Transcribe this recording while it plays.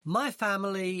My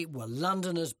family were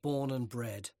Londoners born and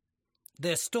bred.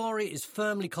 Their story is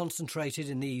firmly concentrated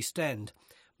in the East End.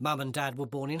 Mum and Dad were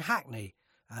born in Hackney,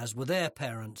 as were their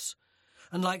parents.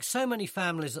 And like so many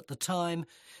families at the time,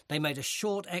 they made a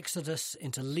short exodus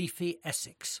into leafy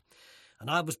Essex. And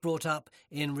I was brought up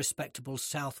in respectable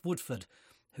South Woodford,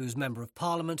 whose Member of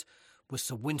Parliament was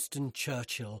Sir Winston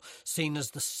Churchill, seen as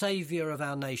the saviour of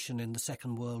our nation in the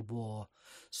Second World War.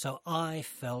 So I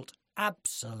felt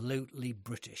absolutely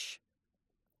British.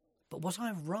 But was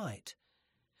I right?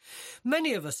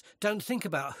 Many of us don't think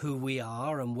about who we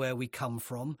are and where we come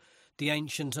from, the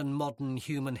ancient and modern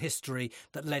human history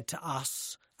that led to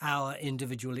us, our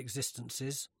individual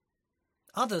existences.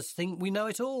 Others think we know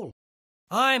it all.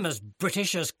 I'm as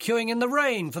British as queuing in the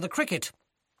rain for the cricket.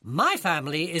 My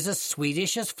family is as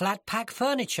Swedish as flat-pack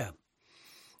furniture.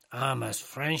 I'm as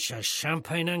French as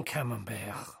champagne and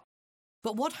camembert.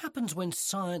 But what happens when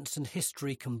science and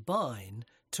history combine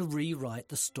to rewrite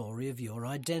the story of your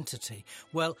identity?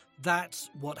 Well,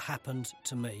 that's what happened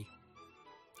to me.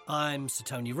 I'm Sir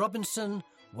Tony Robinson.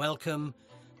 Welcome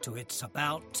to It's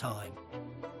About Time.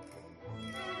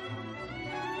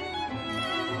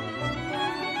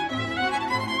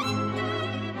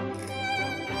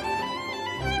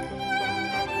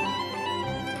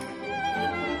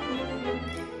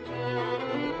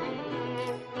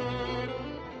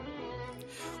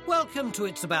 Welcome to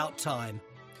It's About Time.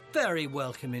 Very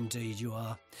welcome indeed you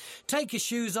are. Take your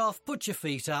shoes off, put your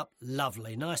feet up.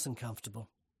 Lovely, nice and comfortable.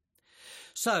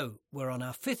 So, we're on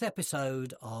our 5th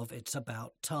episode of It's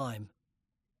About Time.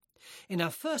 In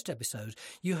our first episode,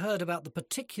 you heard about the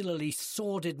particularly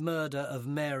sordid murder of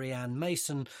Mary Ann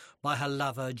Mason by her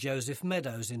lover Joseph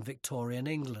Meadows in Victorian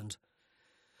England.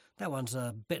 That one's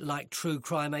a bit like True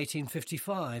Crime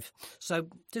 1855, so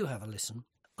do have a listen.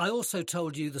 I also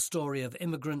told you the story of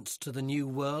immigrants to the New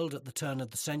World at the turn of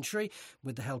the century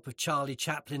with the help of Charlie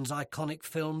Chaplin's iconic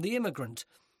film The Immigrant.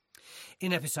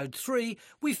 In episode 3,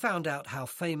 we found out how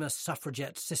famous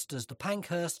suffragette sisters the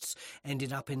Pankhursts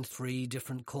ended up in 3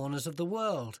 different corners of the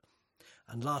world.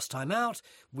 And last time out,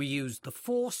 we used the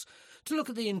Force to look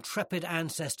at the intrepid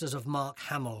ancestors of Mark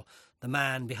Hamill, the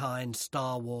man behind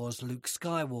Star Wars' Luke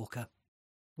Skywalker.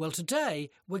 Well,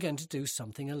 today we're going to do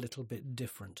something a little bit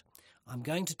different. I'm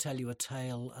going to tell you a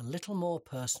tale a little more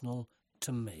personal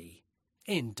to me.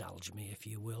 Indulge me, if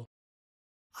you will.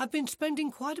 I've been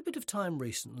spending quite a bit of time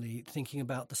recently thinking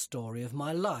about the story of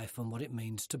my life and what it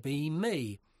means to be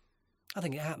me. I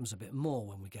think it happens a bit more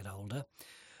when we get older.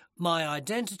 My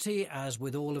identity, as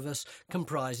with all of us,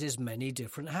 comprises many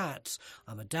different hats.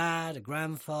 I'm a dad, a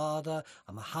grandfather,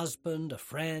 I'm a husband, a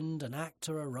friend, an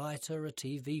actor, a writer, a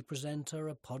TV presenter,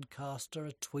 a podcaster,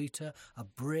 a tweeter, a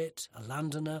Brit, a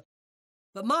Londoner.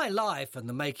 But my life and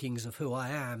the makings of who I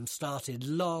am started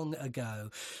long ago,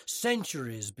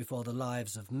 centuries before the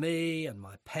lives of me and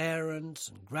my parents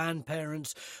and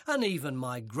grandparents and even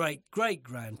my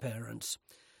great-great-grandparents.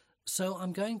 So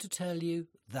I'm going to tell you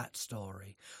that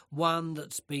story, one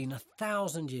that's been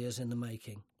 1,000 years in the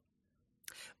making.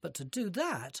 But to do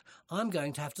that, I'm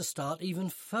going to have to start even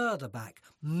further back,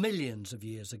 millions of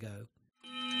years ago.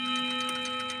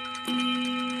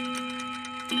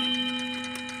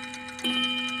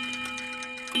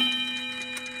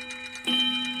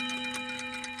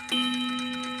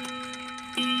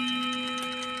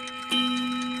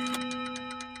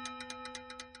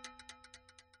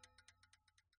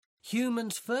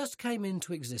 Humans first came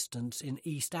into existence in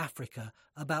East Africa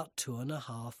about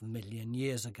 2.5 million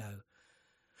years ago.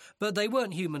 But they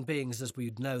weren't human beings as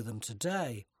we'd know them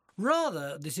today.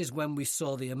 Rather, this is when we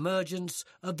saw the emergence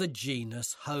of the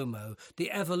genus Homo,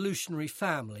 the evolutionary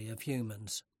family of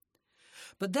humans.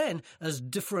 But then, as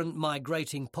different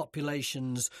migrating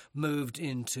populations moved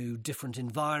into different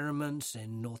environments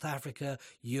in North Africa,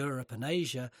 Europe and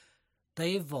Asia,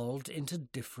 they evolved into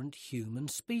different human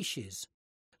species.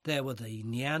 There were the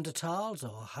Neanderthals,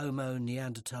 or Homo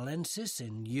neanderthalensis,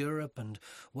 in Europe and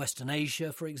Western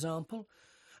Asia, for example,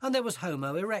 and there was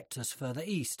Homo erectus further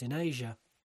east in Asia.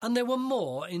 And there were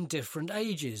more in different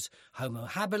ages, Homo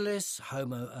habilis,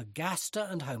 Homo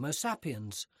ergaster and Homo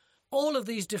sapiens. All of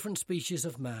these different species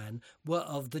of man were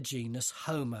of the genus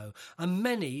Homo, and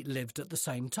many lived at the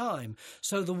same time,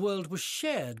 so the world was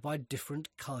shared by different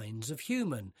kinds of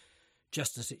human,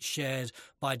 just as it's shared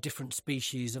by different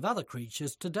species of other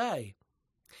creatures today.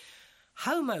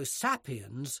 Homo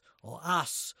sapiens, or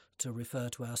us, to refer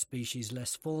to our species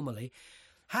less formally,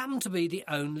 happen to be the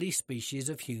only species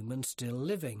of human still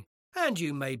living, and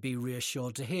you may be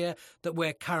reassured to hear that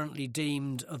we're currently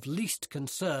deemed of least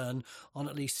concern on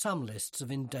at least some lists of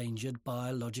endangered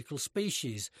biological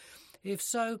species. If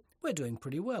so, we're doing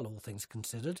pretty well, all things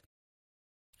considered.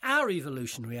 our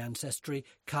evolutionary ancestry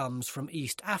comes from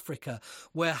East Africa,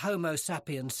 where Homo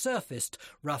sapiens surfaced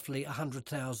roughly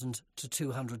 100,000 to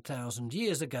 200,000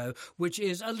 years ago, which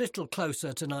is a little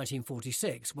closer to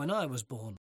 1946, when I was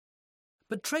born.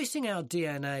 But tracing our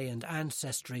DNA and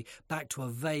ancestry back to a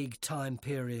vague time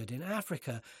period in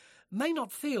Africa may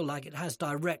not feel like it has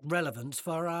direct relevance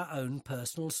for our own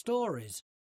personal stories.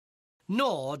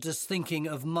 Nor does thinking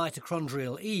of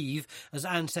mitochondrial Eve as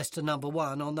ancestor number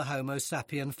 1 on the Homo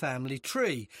sapien family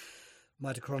tree.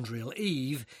 Mitochondrial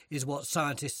Eve is what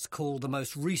scientists call the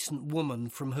most recent woman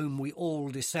from whom we all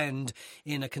descend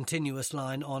in a continuous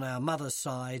line on our mother's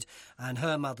side and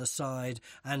her mother's side,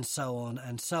 and so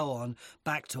on,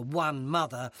 back to one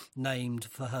mother named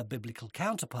for her biblical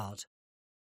counterpart.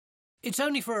 It's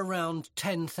only for around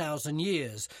 10,000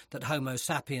 years that Homo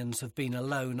sapiens have been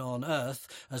alone on Earth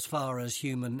as far as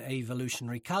human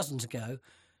evolutionary cousins go.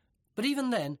 But even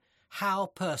then, how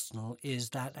personal is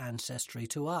that ancestry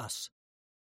to us?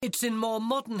 It's in more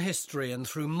modern history and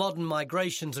through modern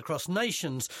migrations across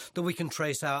nations that we can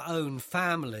trace our own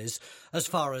families as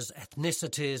far as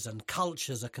ethnicities and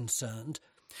cultures are concerned.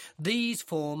 These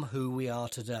form who we are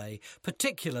today,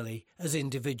 particularly as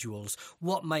individuals,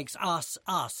 what makes us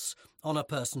us on a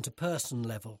person-to-person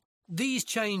level. These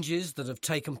changes that have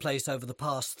taken place over the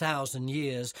past 1,000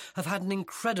 years have had an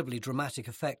incredibly dramatic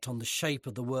effect on the shape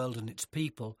of the world and its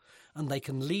people, and they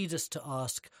can lead us to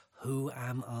ask, who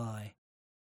am I?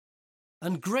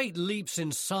 And great leaps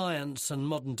in science and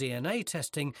modern DNA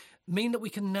testing mean that we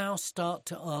can now start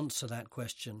to answer that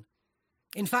question.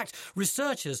 In fact,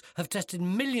 researchers have tested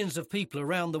millions of people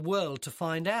around the world to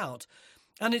find out.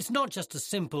 And it's not just as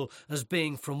simple as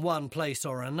being from one place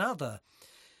or another.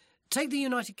 Take the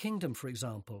United Kingdom, for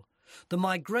example. The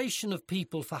migration of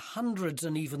people for hundreds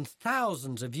and even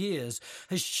thousands of years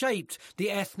has shaped the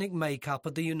ethnic makeup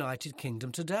of the United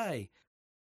Kingdom today.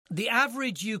 The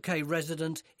average UK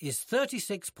resident is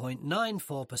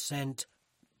 36.94%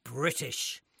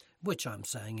 British, which I'm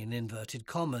saying in inverted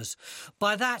commas.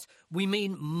 By that, we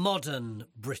mean modern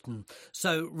Britain,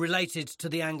 so related to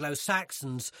the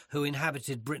Anglo-Saxons who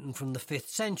inhabited Britain from the 5th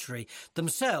century,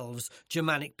 themselves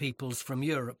Germanic peoples from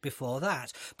Europe before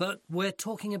that. But we're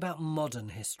talking about modern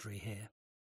history here.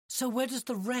 So where does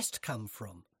the rest come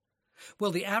from?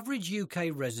 Well, the average UK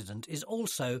resident is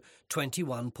also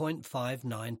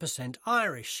 21.59%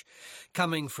 Irish,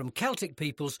 coming from Celtic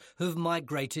peoples who've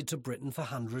migrated to Britain for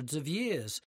hundreds of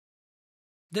years.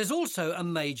 There's also a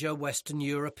major Western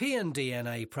European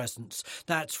DNA presence.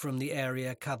 That's from the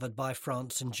area covered by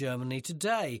France and Germany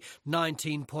today,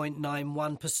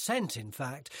 19.91% in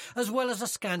fact, as well as a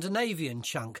Scandinavian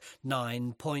chunk,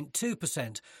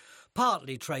 9.2%.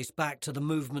 Partly traced back to the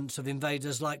movements of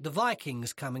invaders like the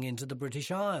Vikings coming into the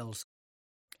British Isles.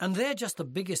 And they're just the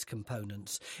biggest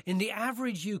components. In the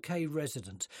average UK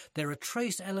resident, there are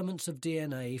trace elements of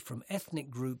DNA from ethnic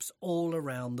groups all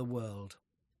around the world.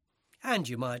 And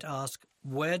you might ask,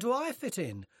 where do I fit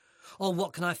in? Or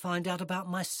what can I find out about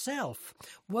myself?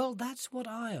 Well, that's what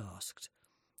I asked.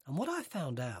 And what I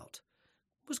found out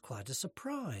was quite a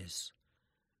surprise.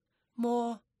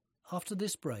 More after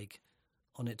this break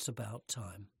on It's About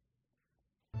Time.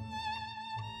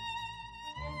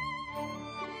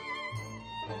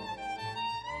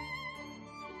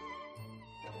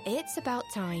 It's About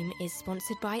Time is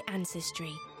sponsored by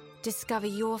Ancestry. Discover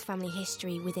your family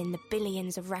history within the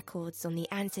billions of records on the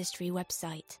Ancestry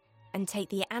website and take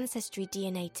the Ancestry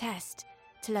DNA test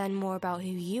to learn more about who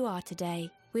you are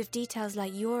today, with details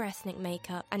like your ethnic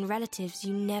makeup and relatives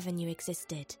you never knew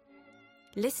existed.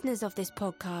 Listeners of this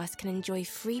podcast can enjoy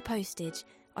free postage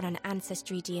on an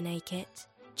Ancestry DNA kit.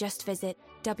 Just visit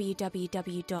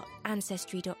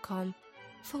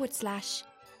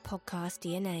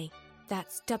www.ancestry.com/podcastdna.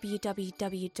 That's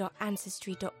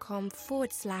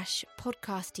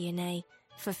www.ancestry.com/podcastdna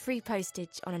for free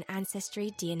postage on an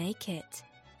Ancestry DNA kit,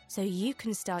 so you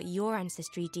can start your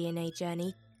Ancestry DNA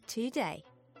journey today.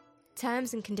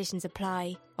 Terms and conditions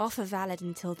apply. Offer valid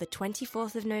until the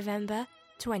 24th of November,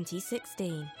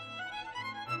 2016.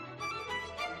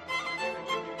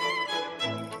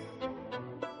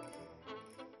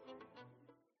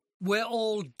 We're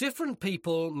all different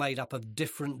people made up of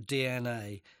different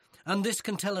DNA. And this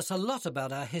can tell us a lot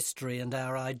about our history and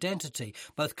our identity,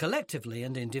 both collectively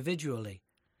and individually.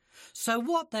 So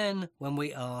what then when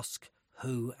we ask,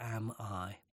 who am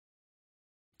I?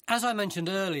 As I mentioned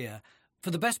earlier, for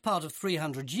the best part of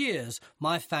 300 years,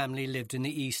 my family lived in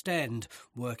the East End,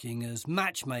 working as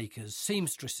matchmakers,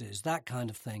 seamstresses, that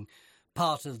kind of thing,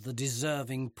 part of the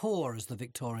deserving poor, as the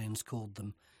Victorians called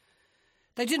them.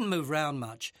 They didn't move round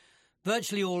much.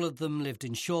 Virtually all of them lived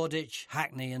in Shoreditch,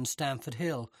 Hackney and Stamford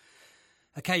Hill.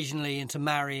 occasionally into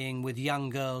marrying with young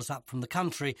girls up from the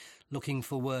country looking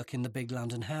for work in the big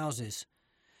London houses.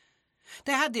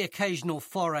 They had the occasional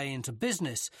foray into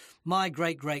business. My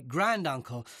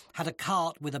great-great-granduncle had a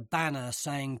cart with a banner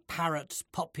saying Parrott's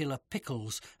Popular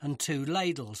Pickles and 2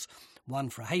 ladles, one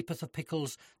for a ha'porth of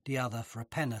pickles, the other for a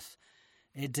penn'orth.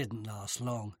 It didn't last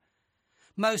long.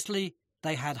 Mostly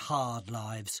they had hard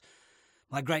lives.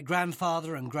 My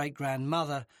great-grandfather and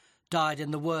great-grandmother died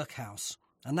in the workhouse,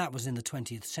 and that was in the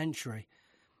 20th century.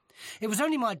 It was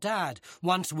only my dad,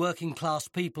 once working-class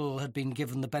people had been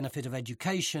given the benefit of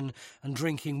education and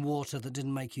drinking water that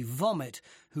didn't make you vomit,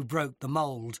 who broke the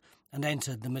mould and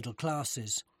entered the middle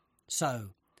classes. So,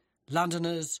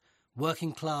 Londoners,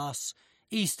 working class,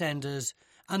 East Enders,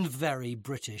 and very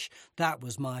British, that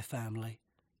was my family.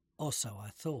 Or so I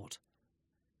thought.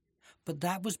 But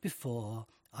that was before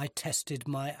I tested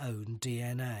my own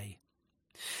DNA.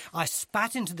 I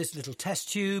spat into this little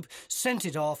test tube, sent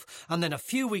it off, and then a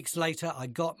few weeks later I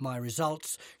got my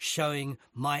results showing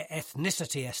my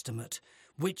ethnicity estimate,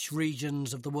 which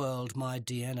regions of the world my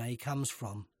DNA comes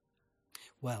from.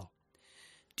 Well,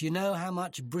 do you know how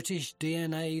much British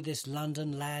DNA this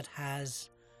London lad has?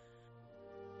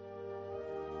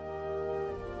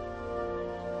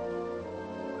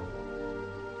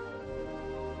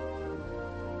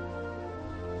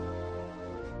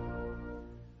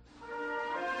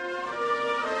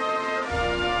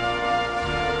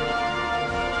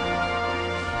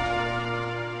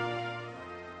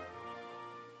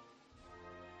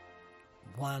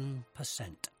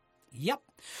 Yep.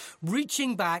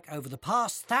 Reaching back over the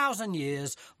past 1,000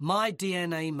 years, my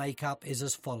DNA makeup is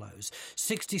as follows.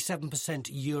 67%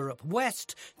 Europe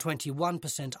West,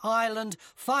 21% Ireland,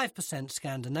 5%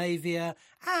 Scandinavia,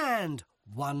 and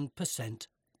 1%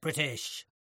 British.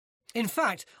 In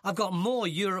fact, I've got more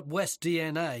Europe West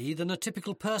DNA than a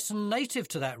typical person native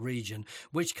to that region,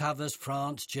 which covers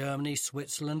France, Germany,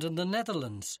 Switzerland, and the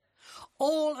Netherlands.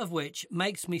 All of which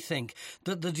makes me think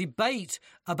that the debate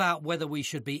about whether we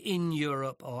should be in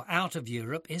Europe or out of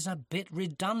Europe is a bit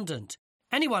redundant.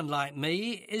 Anyone like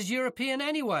me is European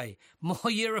anyway,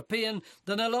 more European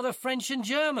than a lot of French and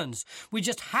Germans. We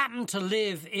just happen to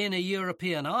live in a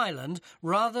European island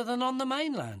rather than on the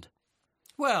mainland.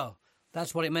 Well,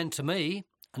 that's what it meant to me,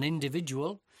 an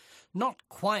individual. Not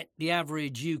quite the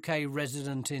average UK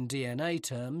resident in DNA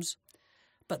terms.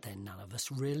 But then none of us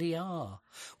really are.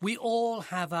 We all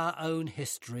have our own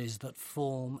histories that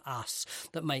form us,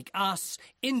 that make us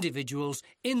individuals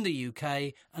in the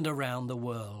UK and around the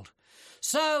world.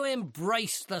 So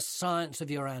embrace the science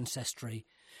of your ancestry.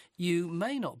 You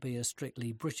may not be as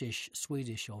strictly British,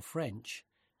 Swedish or French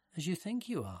as you think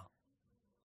you are.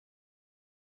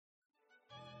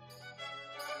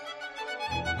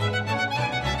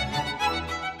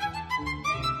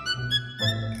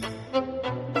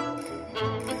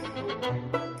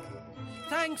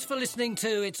 Thanks for listening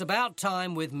to It's About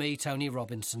Time with me, Tony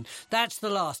Robinson. That's the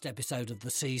last episode of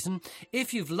the season.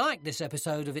 If you've liked this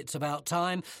episode of It's About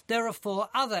Time, there are 4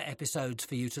 other episodes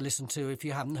for you to listen to if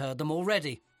you haven't heard them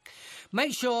already.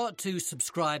 Make sure to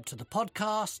subscribe to the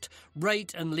podcast,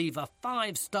 rate and leave a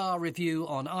 5-star review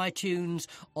on iTunes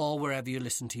or wherever you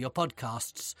listen to your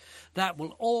podcasts. That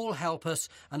will all help us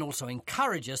and also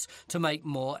encourage us to make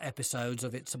more episodes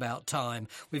of It's About Time.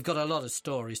 We've got a lot of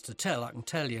stories to tell, I can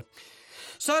tell you.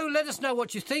 So let us know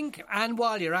what you think, and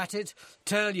while you're at it,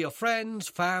 tell your friends,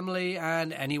 family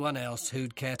and anyone else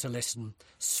who'd care to listen.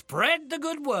 Spread the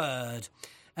good word.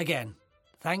 Again,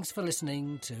 thanks for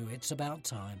listening to It's About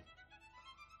Time.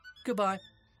 Goodbye.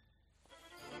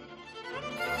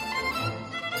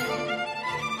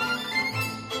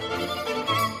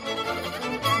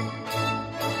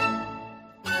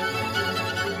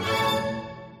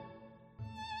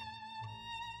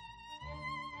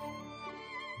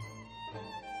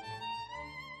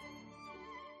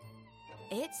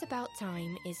 It's About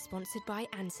Time is sponsored by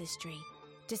Ancestry.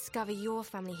 Discover your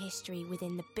family history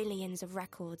within the billions of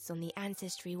records on the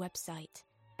Ancestry website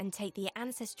and take the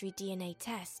Ancestry DNA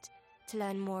test to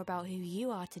learn more about who you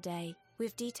are today,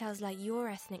 with details like your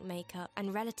ethnic makeup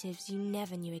and relatives you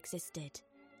never knew existed.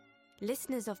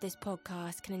 Listeners of this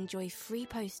podcast can enjoy free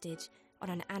postage on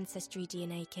an Ancestry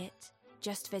DNA kit.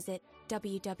 Just visit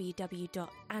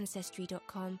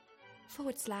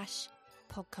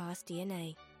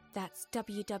www.ancestry.com/podcastdna. That's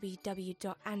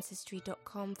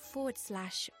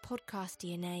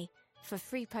www.ancestry.com/podcastdna for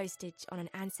free postage on an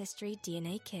Ancestry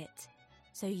DNA kit,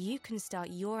 so you can start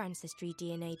your Ancestry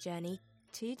DNA journey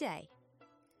today.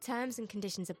 Terms and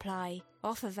conditions apply.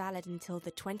 Offer valid until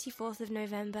the 24th of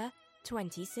November,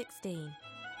 2016.